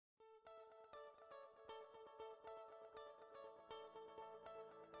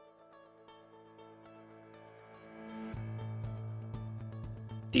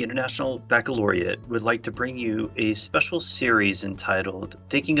The International Baccalaureate would like to bring you a special series entitled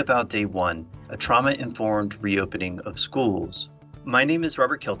Thinking About Day One, a trauma-informed reopening of schools. My name is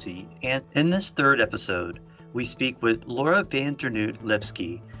Robert Kelty, and in this third episode, we speak with Laura van der Noot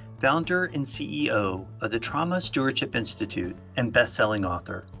Lipsky, founder and CEO of the Trauma Stewardship Institute and best-selling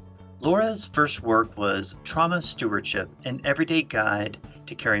author. Laura's first work was Trauma Stewardship, an everyday guide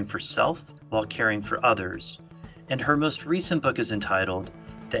to caring for self while caring for others. And her most recent book is entitled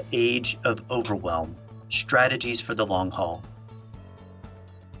The Age of Overwhelm, Strategies for the Long Haul.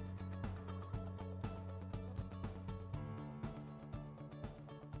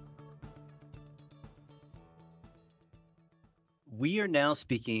 We are now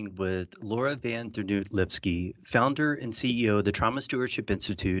speaking with Laura van der Noot Lipsky, founder and CEO of the Trauma Stewardship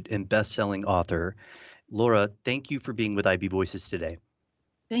Institute and best-selling author. Laura, thank you for being with IB Voices today.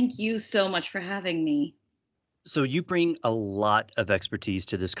 Thank you so much for having me. So you bring a lot of expertise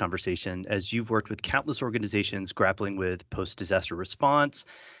to this conversation as you've worked with countless organizations grappling with post-disaster response.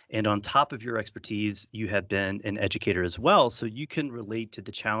 And on top of your expertise, you have been an educator as well. So you can relate to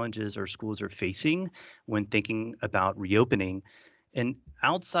the challenges our schools are facing when thinking about reopening. And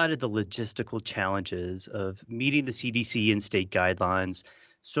outside of the logistical challenges of meeting the CDC and state guidelines,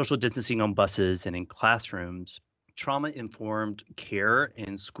 social distancing on buses and in classrooms, trauma-informed care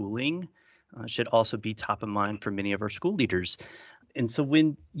in schooling should also be top of mind for many of our school leaders. And so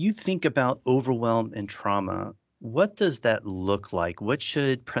when you think about overwhelm and trauma, what does that look like? What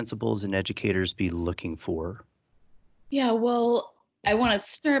should principals and educators be looking for? Yeah, well, I want to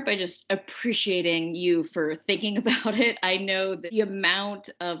start by just appreciating you for thinking about it. I know that the amount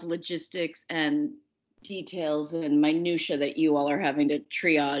of logistics and details and minutia that you all are having to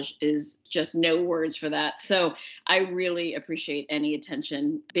triage is just no words for that. So I really appreciate any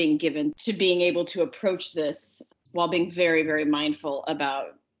attention being given to being able to approach this while being very, very mindful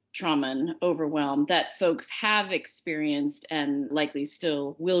about trauma and overwhelm that folks have experienced and likely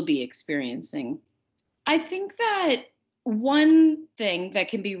still will be experiencing. I think that one thing that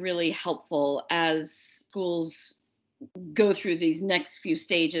can be really helpful as schools go through these next few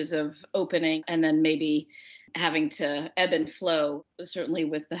stages of opening and then maybe having to ebb and flow, certainly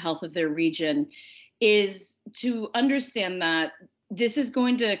with the health of their region, is to understand that this is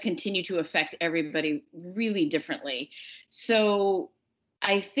going to continue to affect everybody really differently. So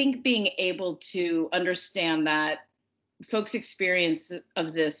I think being able to understand that folks' experience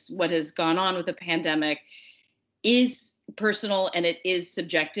of this, what has gone on with the pandemic, is personal and it is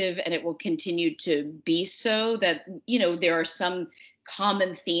subjective and it will continue to be so. That, there are some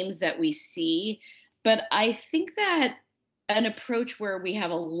common themes that we see, but I think that an approach where we have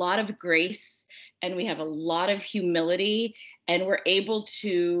a lot of grace and we have a lot of humility and we're able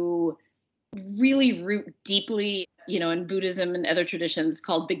to really root deeply, in Buddhism and other traditions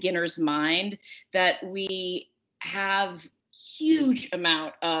called beginner's mind, that we have huge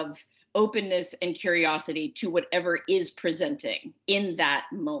amount of openness and curiosity to whatever is presenting in that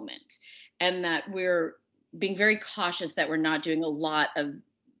moment, and that we're being very cautious that we're not doing a lot of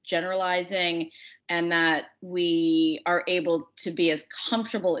generalizing, and that we are able to be as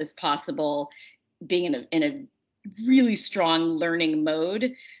comfortable as possible being in a really strong learning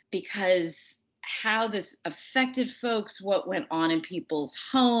mode, because how this affected folks, what went on in people's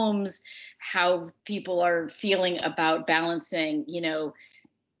homes, how people are feeling about balancing,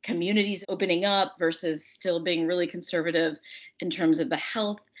 communities opening up versus still being really conservative in terms of the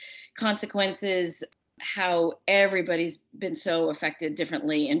health consequences, how everybody's been so affected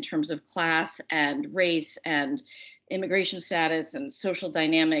differently in terms of class and race and immigration status and social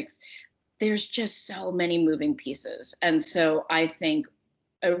dynamics. There's just so many moving pieces. And so I think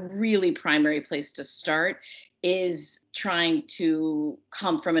a really primary place to start is trying to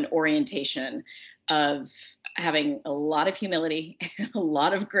come from an orientation of having a lot of humility, a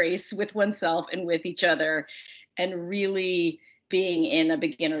lot of grace with oneself and with each other, and really being in a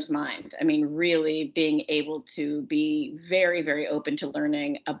beginner's mind. I mean, really being able to be very, very open to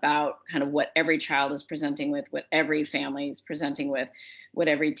learning about kind of what every child is presenting with, what every family is presenting with, what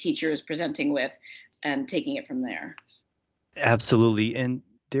every teacher is presenting with, and taking it from there. Absolutely. And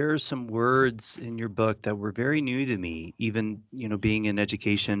there are some words in your book that were very new to me, even, being in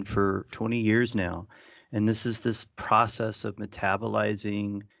education for 20 years now. And this is this process of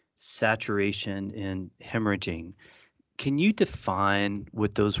metabolizing saturation and hemorrhaging. Can you define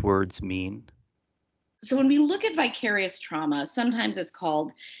what those words mean? So when we look at vicarious trauma, sometimes it's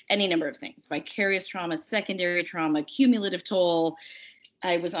called any number of things: vicarious trauma, secondary trauma, cumulative toll.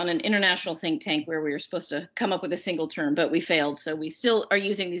 I was on an international think tank where we were supposed to come up with a single term, but we failed. So we still are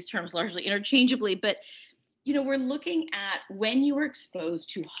using these terms largely interchangeably. But We're looking at when you were exposed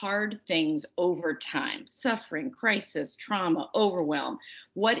to hard things over time, suffering, crisis, trauma, overwhelm.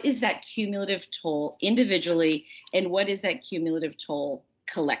 What is that cumulative toll individually, and what is that cumulative toll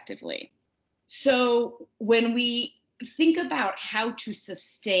collectively? So, when we think about how to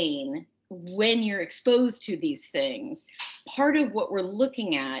sustain when you're exposed to these things, part of what we're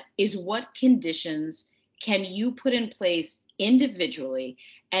looking at is what conditions can you put in place individually,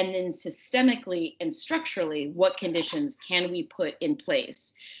 and then systemically and structurally, what conditions can we put in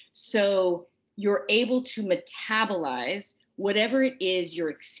place so you're able to metabolize whatever it is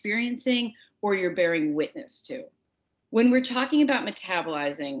you're experiencing or you're bearing witness to. When we're talking about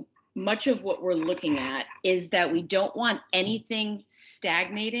metabolizing, much of what we're looking at is that we don't want anything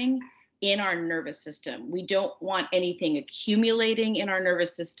stagnating in our nervous system. We don't want anything accumulating in our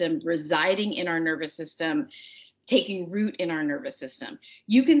nervous system, residing in our nervous system, taking root in our nervous system.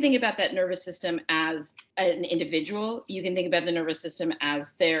 You can think about that nervous system as an individual. You can think about the nervous system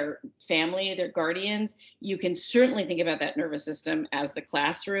as their family, their guardians. You can certainly think about that nervous system as the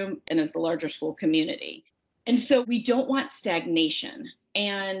classroom and as the larger school community. And so we don't want stagnation.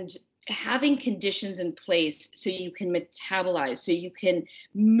 And having conditions in place so you can metabolize, so you can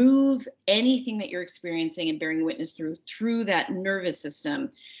move anything that you're experiencing and bearing witness through that nervous system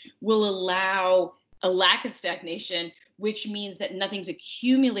will allow a lack of stagnation, which means that nothing's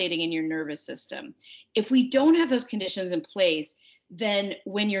accumulating in your nervous system. If we don't have those conditions in place, then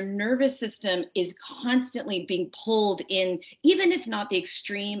when your nervous system is constantly being pulled in, even if not the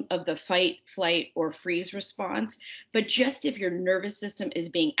extreme of the fight, flight, or freeze response, but just if your nervous system is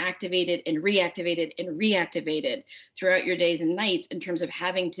being activated and reactivated throughout your days and nights in terms of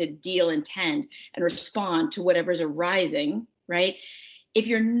having to deal and tend and respond to whatever's arising, right? If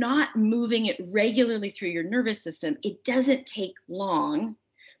you're not moving it regularly through your nervous system, it doesn't take long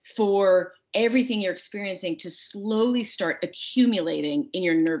for everything you're experiencing to slowly start accumulating in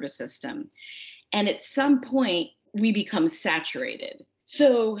your nervous system. And at some point, we become saturated.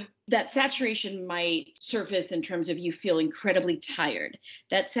 So that saturation might surface in terms of you feel incredibly tired.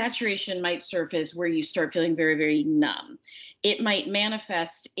 That saturation might surface where you start feeling very, very numb. It might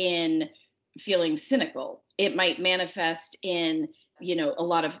manifest in feeling cynical. It might manifest in a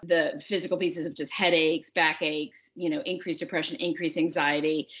lot of the physical pieces of just headaches, backaches, increased depression, increased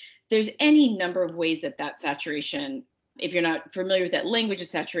anxiety. There's any number of ways that saturation, if you're not familiar with that language of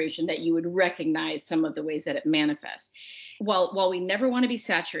saturation, that you would recognize some of the ways that it manifests. While we never want to be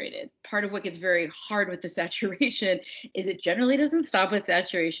saturated, part of what gets very hard with the saturation is it generally doesn't stop with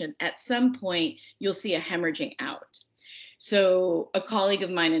saturation. At some point, you'll see a hemorrhaging out. So a colleague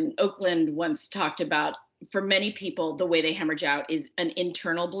of mine in Oakland once talked about, for many people, the way they hemorrhage out is an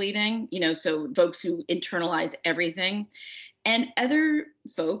internal bleeding, so folks who internalize everything. And other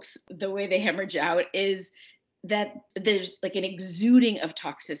folks, the way they hemorrhage out is that there's like an exuding of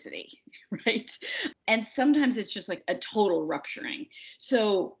toxicity, right? And sometimes it's just like a total rupturing.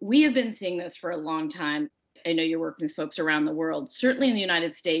 So we have been seeing this for a long time. I know you're working with folks around the world. Certainly in the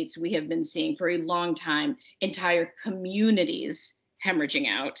United States, we have been seeing for a long time entire communities hemorrhaging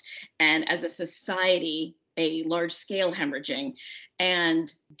out. And as a society, a large scale hemorrhaging.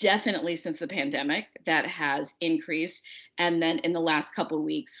 And definitely since the pandemic, that has increased. And then in the last couple of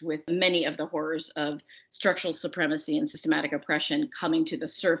weeks, with many of the horrors of structural supremacy and systematic oppression coming to the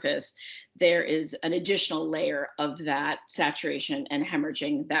surface, there is an additional layer of that saturation and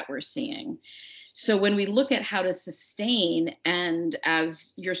hemorrhaging that we're seeing. So when we look at how to sustain, and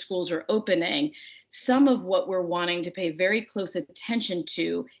as your schools are opening, some of what we're wanting to pay very close attention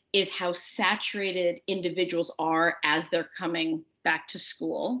to is how saturated individuals are as they're coming back to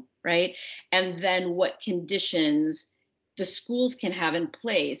school, right? And then what conditions the schools can have in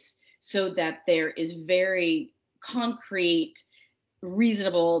place so that there is very concrete,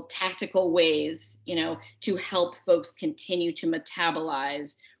 reasonable, tactical ways, to help folks continue to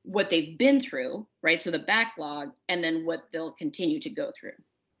metabolize what they've been through, right? So the backlog, and then what they'll continue to go through.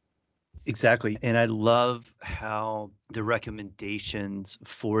 Exactly. And I love how the recommendations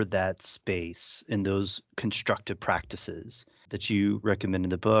for that space and those constructive practices that you recommend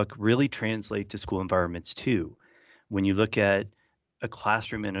in the book really translate to school environments too. When you look at a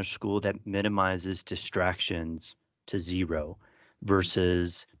classroom in a school that minimizes distractions to zero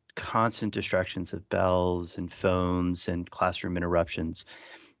versus constant distractions of bells and phones and classroom interruptions,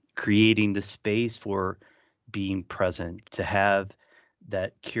 creating the space for being present, to have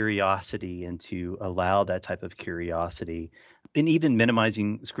that curiosity and to allow that type of curiosity, and even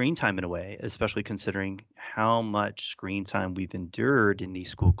minimizing screen time in a way, especially considering how much screen time we've endured in these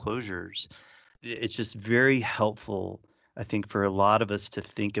school closures. It's just very helpful, I think, for a lot of us to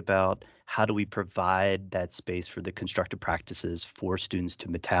think about How do we provide that space for the constructive practices for students to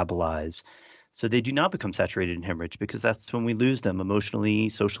metabolize so they do not become saturated in hemorrhage because that's when we lose them emotionally,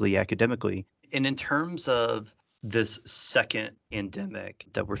 socially, academically. And in terms of this second endemic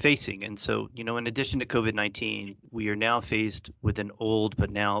that we're facing. And so, in addition to COVID-19, we are now faced with an old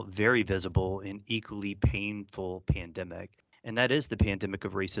but now very visible and equally painful pandemic. And that is the pandemic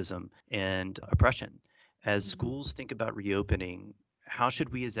of racism and oppression. As Mhm. schools think about reopening, how should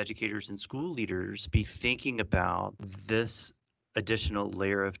we as educators and school leaders be thinking about this additional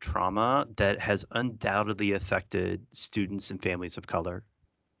layer of trauma that has undoubtedly affected students and families of color?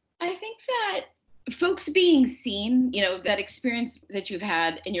 I think that folks being seen, that experience that you've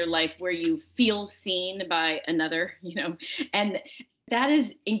had in your life where you feel seen by another, and that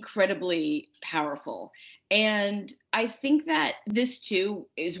is incredibly powerful. And I think that this too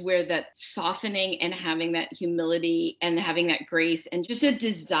is where that softening and having that humility and having that grace and just a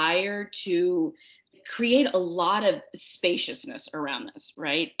desire to create a lot of spaciousness around this,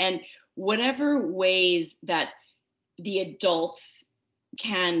 right? And whatever ways that the adults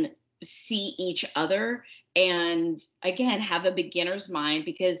can see each other and again have a beginner's mind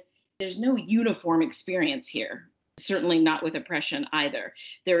because there's no uniform experience here, certainly not with oppression either.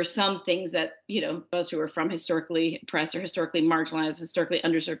 There are some things that us who are from historically oppressed or historically marginalized, historically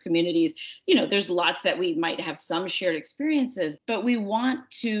underserved communities, there's lots that we might have some shared experiences, but we want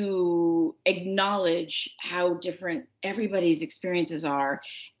to acknowledge how different everybody's experiences are.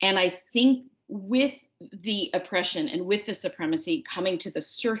 And I think with the oppression and with the supremacy coming to the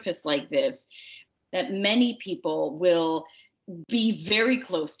surface like this, that many people will be very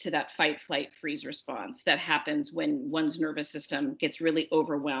close to that fight, flight, freeze response that happens when one's nervous system gets really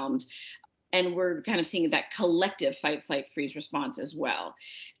overwhelmed. And we're kind of seeing that collective fight, flight, freeze response as well.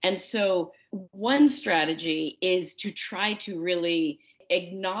 And so, one strategy is to try to really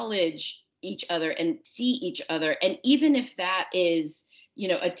acknowledge each other and see each other. And even if that is,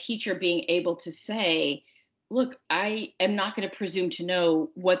 a teacher being able to say, look, I am not going to presume to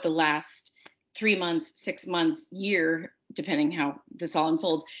know what the last 3 months, 6 months, year, depending how this all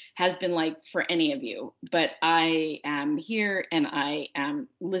unfolds, has been like for any of you. But I am here and I am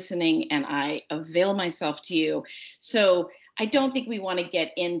listening and I avail myself to you. So I don't think we want to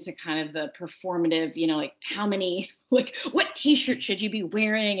get into kind of the performative, like how many, like what t shirt should you be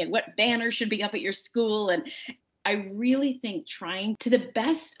wearing and what banner should be up at your school. And I really think trying to the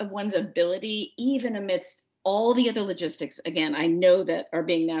best of one's ability, even amidst all the other logistics, again, I know that are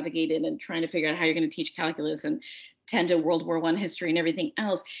being navigated and trying to figure out how you're going to teach calculus and tend to World War I history and everything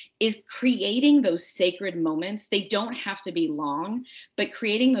else, is creating those sacred moments. They don't have to be long, but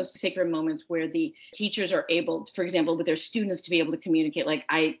creating those sacred moments where the teachers are able, for example, with their students to be able to communicate, like,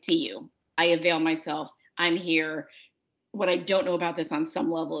 I see you, I avail myself, I'm here. What I don't know about this on some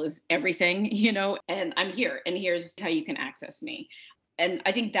level is everything, and I'm here and here's how you can access me. And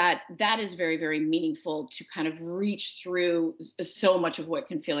I think that that is very, very meaningful to kind of reach through so much of what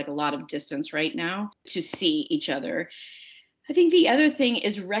can feel like a lot of distance right now to see each other. I think the other thing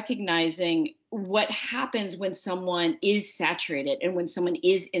is recognizing what happens when someone is saturated and when someone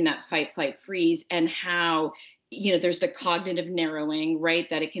is in that fight, flight, freeze, and how, there's the cognitive narrowing, right?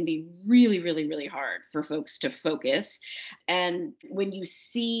 That it can be really, really, really hard for folks to focus. And when you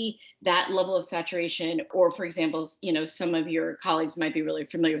see that level of saturation, or for example, some of your colleagues might be really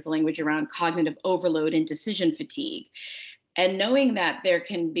familiar with the language around cognitive overload and decision fatigue, and knowing that there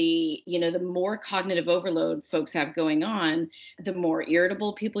can be, the more cognitive overload folks have going on, the more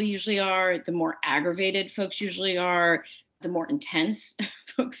irritable people usually are, the more aggravated folks usually are, the more intense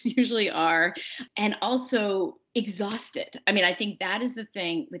folks usually are, and also exhausted. I mean, I think that is the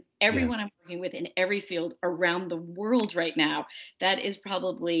thing with Yeah. everyone I'm working with in every field around the world right now. That is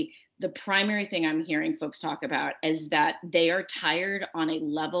probably the primary thing I'm hearing folks talk about, is that they are tired on a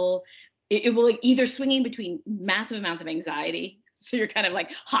level. It will, like, either swinging between massive amounts of anxiety, so you're kind of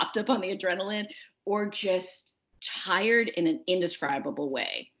like hopped up on the adrenaline, or just tired in an indescribable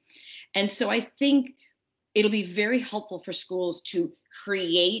way. And so I think it'll be very helpful for schools to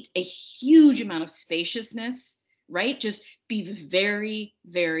create a huge amount of spaciousness, right? Just be very,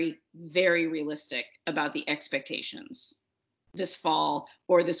 very, very realistic about the expectations this fall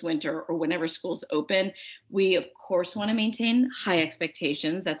or this winter or whenever schools open. We, of course, want to maintain high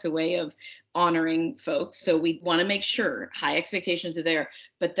expectations. That's a way of honoring folks. So we want to make sure high expectations are there,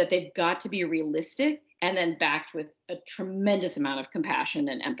 but that they've got to be realistic and then backed with a tremendous amount of compassion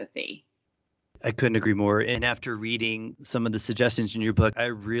and empathy. I couldn't agree more. And after reading some of the suggestions in your book, I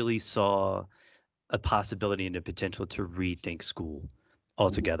really saw a possibility and a potential to rethink school Mhm.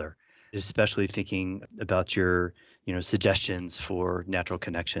 altogether. especially thinking about your, suggestions for natural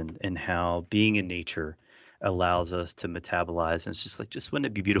connection and how being in nature allows us to metabolize. And it's just like, just wouldn't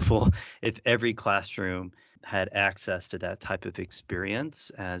it be beautiful if every classroom had access to that type of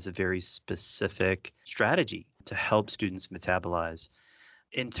experience as a very specific strategy to help students metabolize?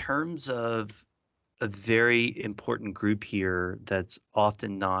 In terms of a very important group here that's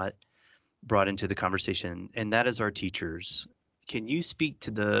often not brought into the conversation, and that is our teachers. Can you speak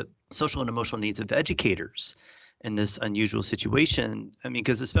to the social and emotional needs of educators in this unusual situation? I mean,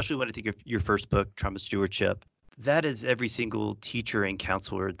 because especially when I think of your first book, Trauma Stewardship, that is every single teacher and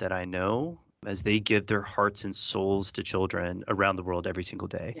counselor that I know as they give their hearts and souls to children around the world every single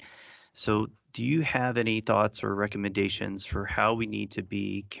day. So, do you have any thoughts or recommendations for how we need to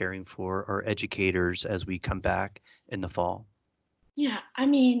be caring for our educators as we come back in the fall? Yeah, I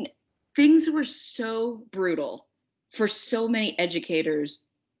mean, things were so brutal for so many educators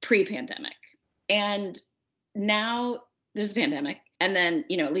pre-pandemic. And now there's a pandemic. And then,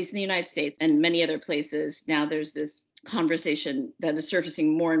 at least in the United States and many other places, now there's this conversation that is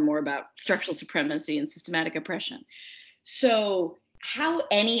surfacing more and more about structural supremacy and systematic oppression. So, how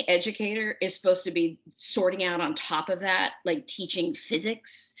any educator is supposed to be sorting out on top of that, like teaching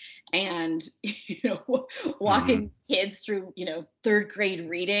physics and Hmm. walking kids through, third grade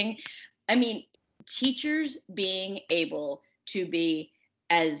reading. I mean, teachers being able to be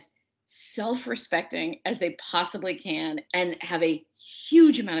as self-respecting as they possibly can and have a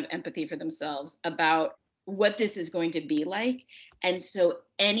huge amount of empathy for themselves about what this is going to be like. And so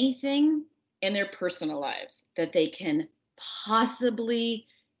anything in their personal lives that they can possibly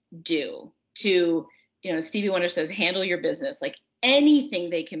do to, Stevie Wonder says, handle your business, like anything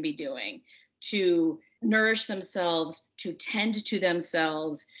they can be doing to nourish themselves, to tend to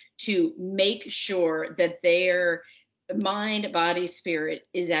themselves, to make sure that their mind, body, spirit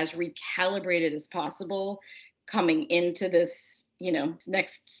is as recalibrated as possible coming into this,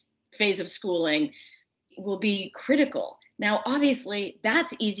 next phase of schooling will be critical. Now, obviously,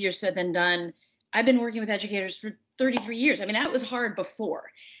 that's easier said than done. I've been working with educators for 33 years. I mean, that was hard before.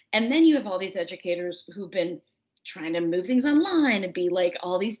 And then you have all these educators who've been trying to move things online and be like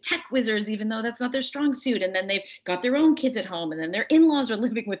all these tech wizards, even though that's not their strong suit. And then they've got their own kids at home, and then their in laws are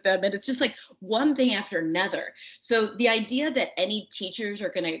living with them. And it's just like one thing after another. So the idea that any teachers are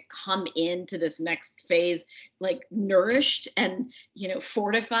going to come into this next phase like nourished and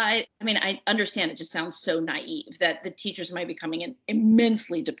fortified. I mean, I understand it just sounds so naive that the teachers might be coming in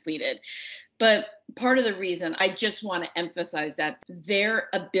immensely depleted. But part of the reason I just want to emphasize that their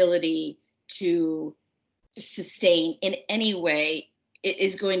ability to sustain in any way it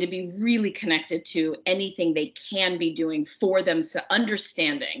is going to be really connected to anything they can be doing for them, so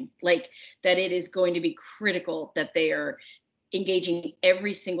understanding like that it is going to be critical that they are engaging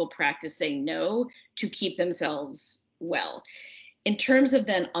every single practice they know to keep themselves well. In terms of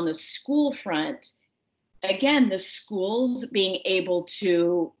then on the school front, again, the schools being able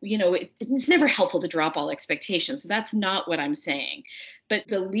to, it's never helpful to drop all expectations. So that's not what I'm saying. But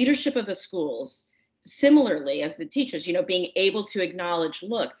the leadership of the schools, similarly as the teachers, being able to acknowledge,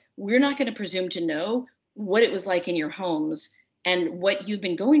 look, we're not going to presume to know what it was like in your homes and what you've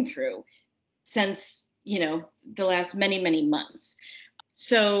been going through since, the last many, many months.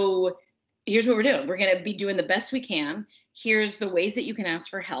 So here's what we're doing. We're going to be doing the best we can. Here's the ways that you can ask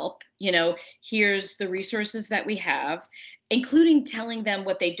for help. Here's the resources that we have, including telling them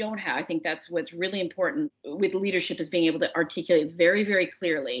what they don't have. I think that's what's really important with leadership is being able to articulate very, very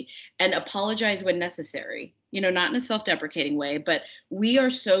clearly and apologize when necessary, not in a self deprecating way, but we are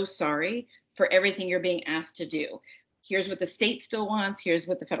so sorry for everything you're being asked to do. Here's what the state still wants. Here's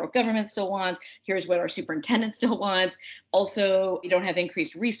what the federal government still wants. Here's what our superintendent still wants. Also, we don't have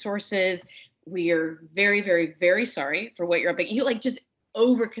increased resources. We are very, very, very sorry for what you're up against. You like just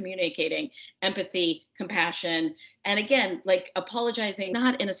over communicating empathy, compassion, and again, like apologizing,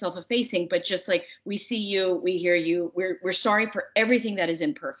 not in a self-effacing, but just like we see you, we hear you. We're sorry for everything that is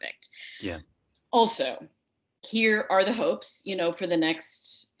imperfect. Yeah. Also, here are the hopes, for the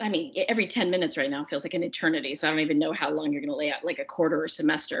next, I mean, every 10 minutes right now feels like an eternity. So I don't even know how long you're going to lay out like a quarter or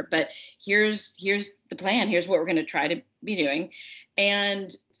semester, but here's the plan. Here's what we're going to try to be doing.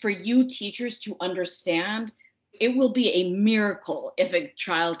 And for you teachers to understand, it will be a miracle if a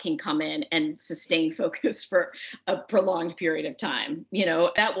child can come in and sustain focus for a prolonged period of time.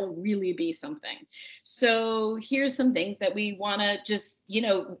 That will really be something. So here's some things that we want to just,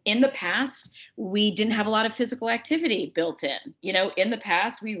 in the past, we didn't have a lot of physical activity built in. In the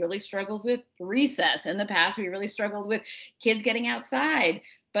past, we really struggled with recess. In the past, we really struggled with kids getting outside.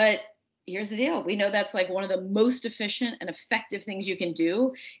 But here's the deal. We know that's like one of the most efficient and effective things you can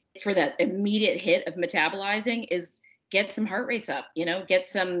do for that immediate hit of metabolizing is get some heart rates up, get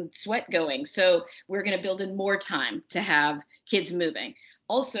some sweat going. So we're going to build in more time to have kids moving.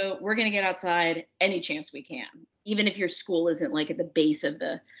 Also, we're going to get outside any chance we can. Even if your school isn't like at the base of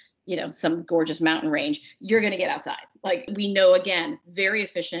the, some gorgeous mountain range, you're going to get outside. Like we know, again, very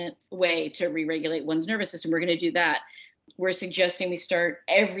efficient way to re-regulate one's nervous system. We're going to do that. We're suggesting we start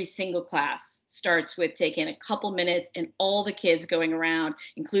every single class starts with taking a couple minutes and all the kids going around,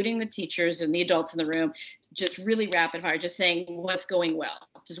 including the teachers and the adults in the room, just really rapid fire, just saying what's going well,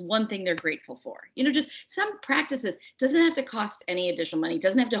 just one thing they're grateful for. Just some practices. Doesn't have to cost any additional money.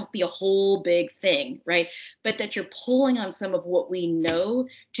 Doesn't have to be a whole big thing, right? But that you're pulling on some of what we know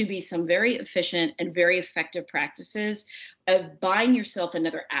to be some very efficient and very effective practices of buying yourself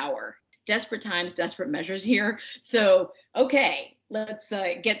another hour. Desperate times, desperate measures here. So, okay, let's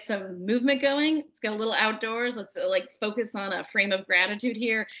get some movement going. Let's get a little outdoors. Let's focus on a frame of gratitude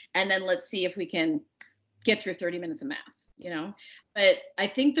here. And then let's see if we can get through 30 minutes of math. But I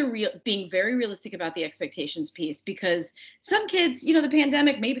think being very realistic about the expectations piece, because some kids, the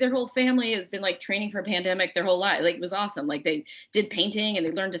pandemic, maybe their whole family has been like training for a pandemic their whole life. Like it was awesome. Like they did painting and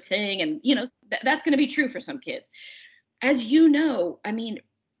they learned to sing and, that's going to be true for some kids. As you know, I mean,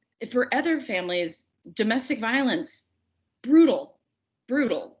 for other families, domestic violence, brutal,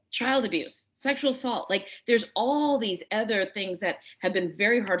 brutal, child abuse, sexual assault. Like there's all these other things that have been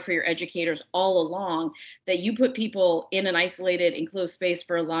very hard for your educators all along, that you put people in an isolated, enclosed space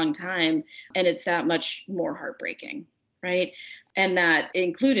for a long time, and it's that much more heartbreaking, right? And that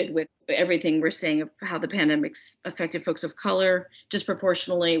included with everything we're saying of how the pandemic's affected folks of color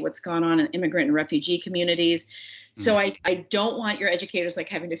disproportionately, what's gone on in immigrant and refugee communities. So I don't want your educators like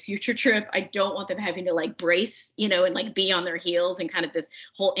having to future trip. I don't want them having to like brace, and like be on their heels and kind of this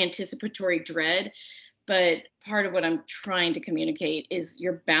whole anticipatory dread. But part of what I'm trying to communicate is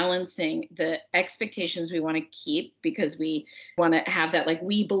you're balancing the expectations we want to keep because we want to have that like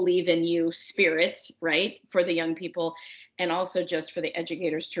we believe in you spirit, right, for the young people, and also just for the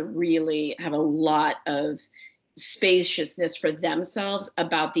educators to really have a lot of spaciousness for themselves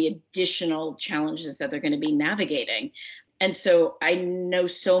about the additional challenges that they're going to be navigating. And so I know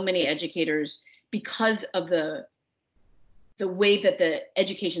so many educators, because of the way that the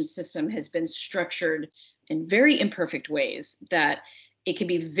education system has been structured in very imperfect ways, that it can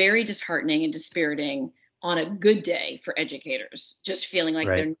be very disheartening and dispiriting on a good day for educators, just feeling like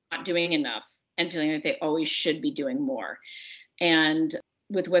Right. they're not doing enough and feeling like they always should be doing more. And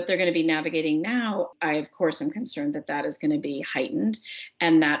with what they're going to be navigating now, I, of course, am concerned that that is going to be heightened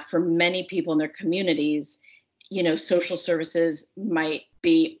and that for many people in their communities, social services might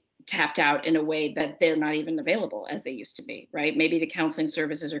be tapped out in a way that they're not even available as they used to be, right? Maybe the counseling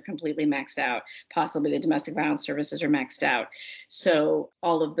services are completely maxed out. Possibly the domestic violence services are maxed out. So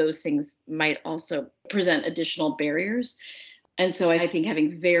all of those things might also present additional barriers. And so I think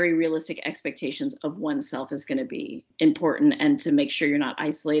having very realistic expectations of oneself is going to be important, and to make sure you're not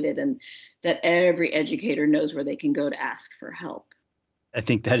isolated and that every educator knows where they can go to ask for help. I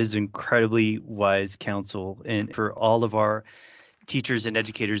think that is incredibly wise counsel. And for all of our teachers and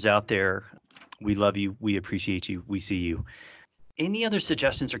educators out there, we love you. We appreciate you. We see you. Any other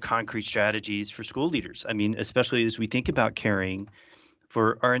suggestions or concrete strategies for school leaders? I mean, especially as we think about caring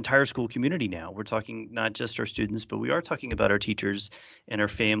for our entire school community now. We're talking not just our students, but we are talking about our teachers and our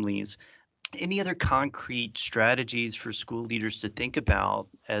families. Any other concrete strategies for school leaders to think about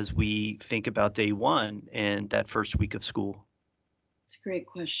as we think about day one and that first week of school? It's a great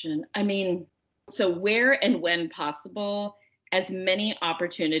question. I mean, so where and when possible, as many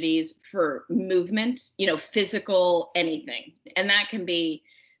opportunities for movement, physical anything. And that can be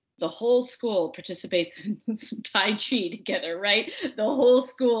the whole school participates in some Tai Chi together, right? The whole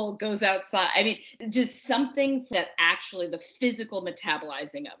school goes outside. I mean, just something that actually the physical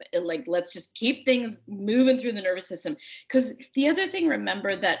metabolizing of it. Like, let's just keep things moving through the nervous system. Because the other thing,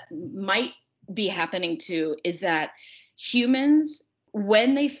 remember, that might be happening too is that humans,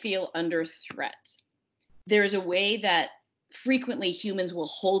 when they feel under threat, there's a way that frequently humans will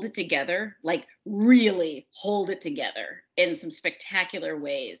hold it together, like really hold it together in some spectacular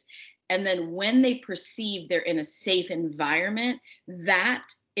ways. And then when they perceive they're in a safe environment, that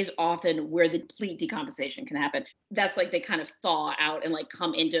is often where the complete decompensation can happen. That's like they kind of thaw out and like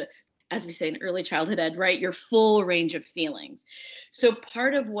come into, as we say in early childhood ed, right? Your full range of feelings. So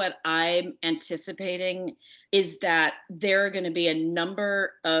part of what I'm anticipating is that there are going to be a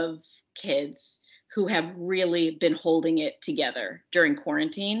number of kids who have really been holding it together during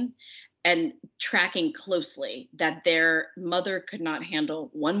quarantine. and tracking closely that their mother could not handle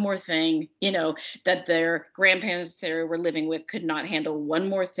one more thing, that their grandparents they were living with could not handle one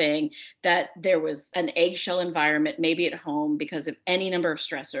more thing, that there was an eggshell environment, maybe at home, because of any number of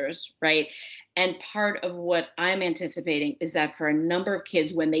stressors, right? And part of what I'm anticipating is that for a number of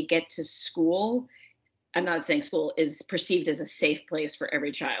kids, when they get to school, I'm not saying school is perceived as a safe place for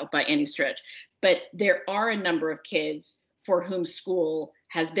every child by any stretch, but there are a number of kids for whom school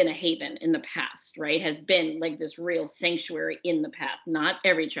has been a haven in the past, right? Has been like this real sanctuary in the past. Not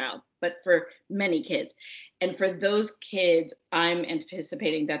every child, but for many kids. And for those kids, I'm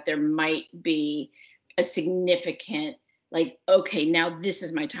anticipating that there might be a significant, like, okay, now this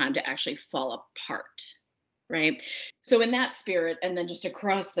is my time to actually fall apart, right? So, in that spirit, and then just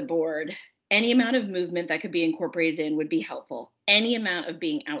across the board, any amount of movement that could be incorporated in would be helpful. Any amount of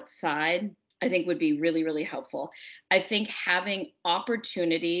being outside, I think, would be really, really helpful. I think having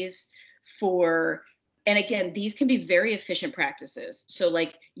opportunities for, and again, these can be very efficient practices. So,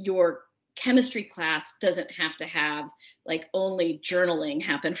 like, your chemistry class doesn't have to have like only journaling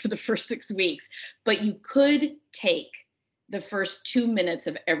happen for the first 6 weeks, but you could take the first 2 minutes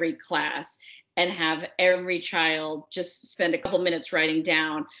of every class and have every child just spend a couple minutes writing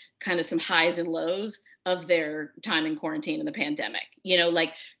down kind of some highs and lows of their time in quarantine in the pandemic,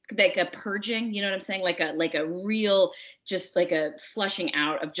 like a purging, you know what I'm saying, like a real, just like a flushing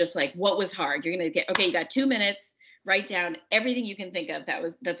out of just like what was hard. You're going to get, okay, you got 2 minutes, write down everything you can think of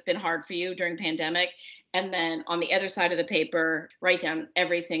that's been hard for you during pandemic, and then on the other side of the paper write down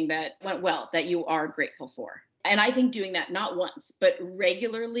everything that went well that you are grateful for. And I think doing that not once, but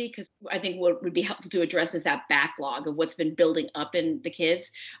regularly, because I think what would be helpful to address is that backlog of what's been building up in the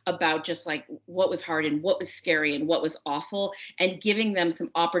kids about just like what was hard and what was scary and what was awful, and giving them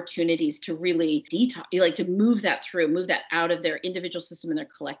some opportunities to really detox, like to move that through, move that out of their individual system and their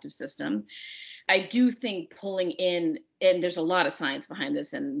collective system. I do think pulling in, and there's a lot of science behind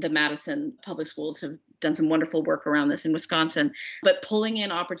this, and the Madison public schools have done some wonderful work around this in Wisconsin, but pulling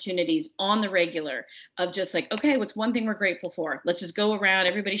in opportunities on the regular of just like, okay, what's one thing we're grateful for? Let's just go around,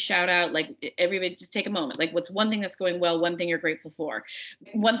 everybody shout out, like everybody just take a moment. Like, what's one thing that's going well, one thing you're grateful for,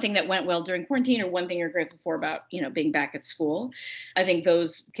 one thing that went well during quarantine, or one thing you're grateful for about, being back at school. I think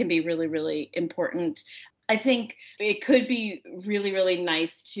those can be really, really important. I think it could be really, really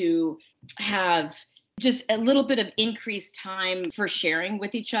nice to have just a little bit of increased time for sharing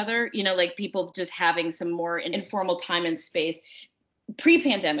with each other, like people just having some more informal time and space.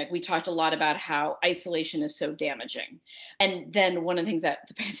 Pre-pandemic, we talked a lot about how isolation is so damaging. And then one of the things that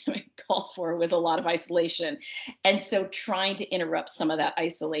the pandemic called for was a lot of isolation. And so trying to interrupt some of that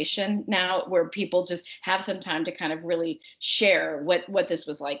isolation now, where people just have some time to kind of really share what this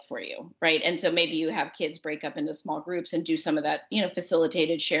was like for you, right? And so maybe you have kids break up into small groups and do some of that,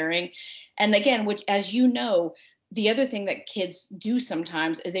 facilitated sharing. And again, which, as you know, the other thing that kids do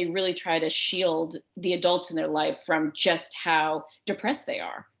sometimes is they really try to shield the adults in their life from just how depressed they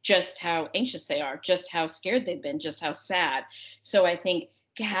are, just how anxious they are, just how scared they've been, just how sad. So I think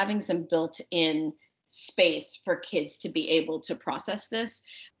having some built in space for kids to be able to process this.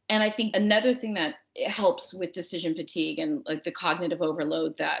 And I think another thing that helps with decision fatigue and like the cognitive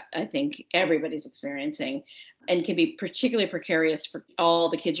overload that I think everybody's experiencing, and can be particularly precarious for all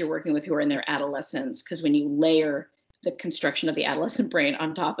the kids you're working with who are in their adolescence, because when you layer the construction of the adolescent brain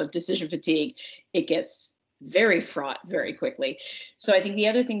on top of decision fatigue, it gets very fraught very quickly. So I think the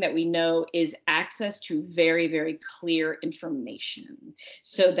other thing that we know is access to very, very clear information,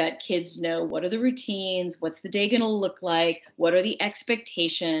 so that kids know what are the routines, what's the day going to look like, what are the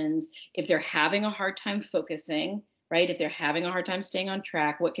expectations, if they're having a hard time focusing, right? If they're having a hard time staying on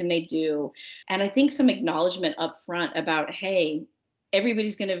track, what can they do? And I think some acknowledgement up front about, hey,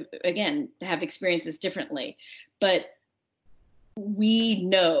 everybody's going to, again, have experiences differently, but we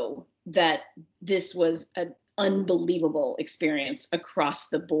know that this was an unbelievable experience across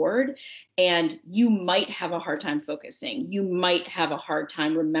the board. And you might have a hard time focusing. You might have a hard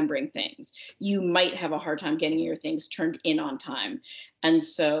time remembering things. You might have a hard time getting your things turned in on time. And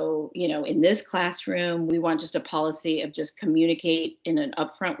so, in this classroom, we want just a policy of just communicate in an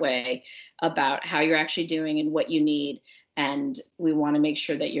upfront way about how you're actually doing and what you need. And we want to make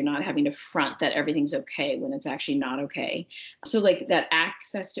sure that you're not having to front that everything's okay when it's actually not okay. So, like, that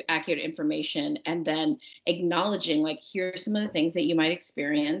access to accurate information, and then acknowledging, like, here's some of the things that you might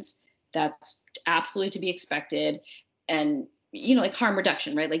experience that's absolutely to be expected. And, like harm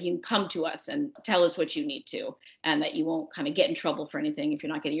reduction, right? Like, you can come to us and tell us what you need to, and that you won't kind of get in trouble for anything if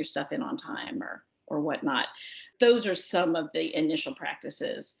you're not getting your stuff in on time or whatnot. Those are some of the initial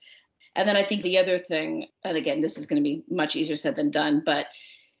practices. And then I think the other thing, and again, this is going to be much easier said than done, but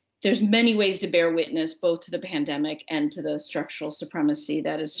there's many ways to bear witness both to the pandemic and to the structural supremacy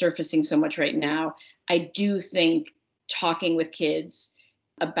that is surfacing so much right now. I do think talking with kids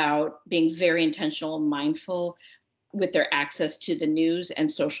about being very intentional and mindful with their access to the news and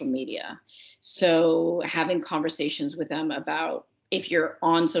social media. So having conversations with them about, if you're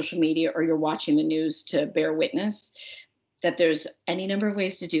on social media or you're watching the news, to bear witness that there's any number of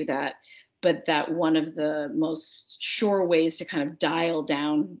ways to do that, but that one of the most sure ways to kind of dial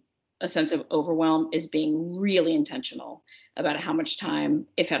down a sense of overwhelm is being really intentional about how much time,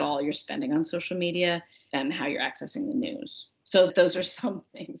 if at all, you're spending on social media and how you're accessing the news. So those are some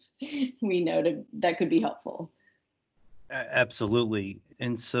things we know that could be helpful. Absolutely.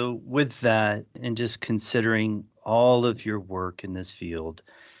 And so, with that, and just considering all of your work in this field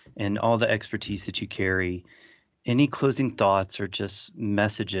and all the expertise that you carry, any closing thoughts or just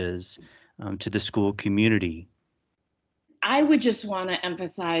messages to the school community? I would just want to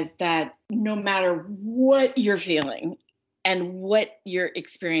emphasize that no matter what you're feeling and what you're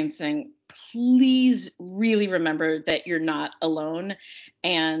experiencing, please really remember that you're not alone,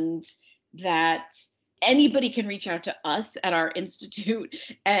 and that anybody can reach out to us at our institute,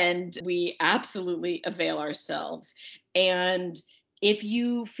 and we absolutely avail ourselves. And if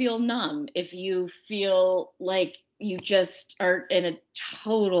you feel numb, if you feel like you just are in a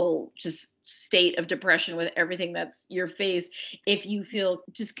total just state of depression with everything that's your face, if you feel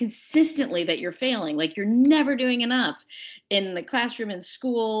just consistently that you're failing, like you're never doing enough in the classroom, in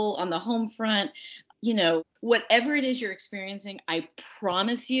school, on the home front, whatever it is you're experiencing, I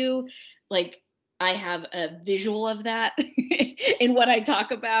promise you, like, I have a visual of that in what I talk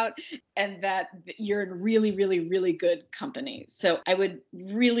about, and that you're in really, really, really good company. So I would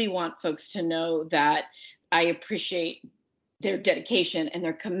really want folks to know that I appreciate their dedication and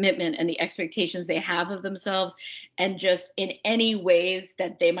their commitment and the expectations they have of themselves, and just in any ways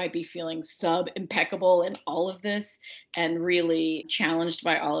that they might be feeling sub impeccable in all of this and really challenged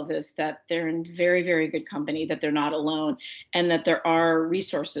by all of this, that they're in very, very good company, that they're not alone, and that there are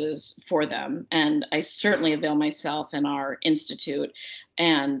resources for them. And I certainly avail myself and our institute,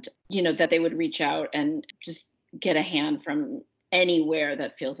 and that they would reach out and just get a hand from anywhere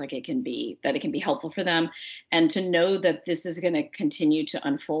that feels like it can be helpful for them, and to know that this is going to continue to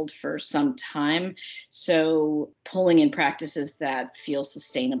unfold for some time. So pulling in practices that feel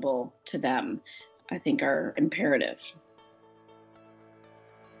sustainable to them, I think, are imperative.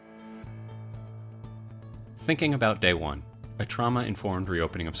 Thinking About Day One, a trauma-informed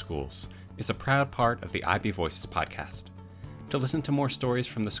reopening of schools, is a proud part of the IB Voices podcast. To listen to more stories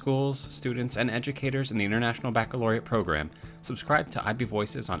from the schools, students, and educators in the International Baccalaureate program, subscribe to IB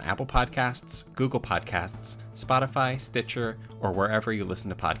Voices on Apple Podcasts, Google Podcasts, Spotify, Stitcher, or wherever you listen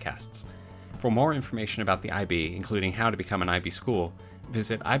to podcasts. For more information about the IB, including how to become an IB school,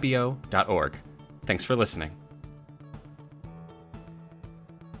 visit ibo.org. Thanks for listening.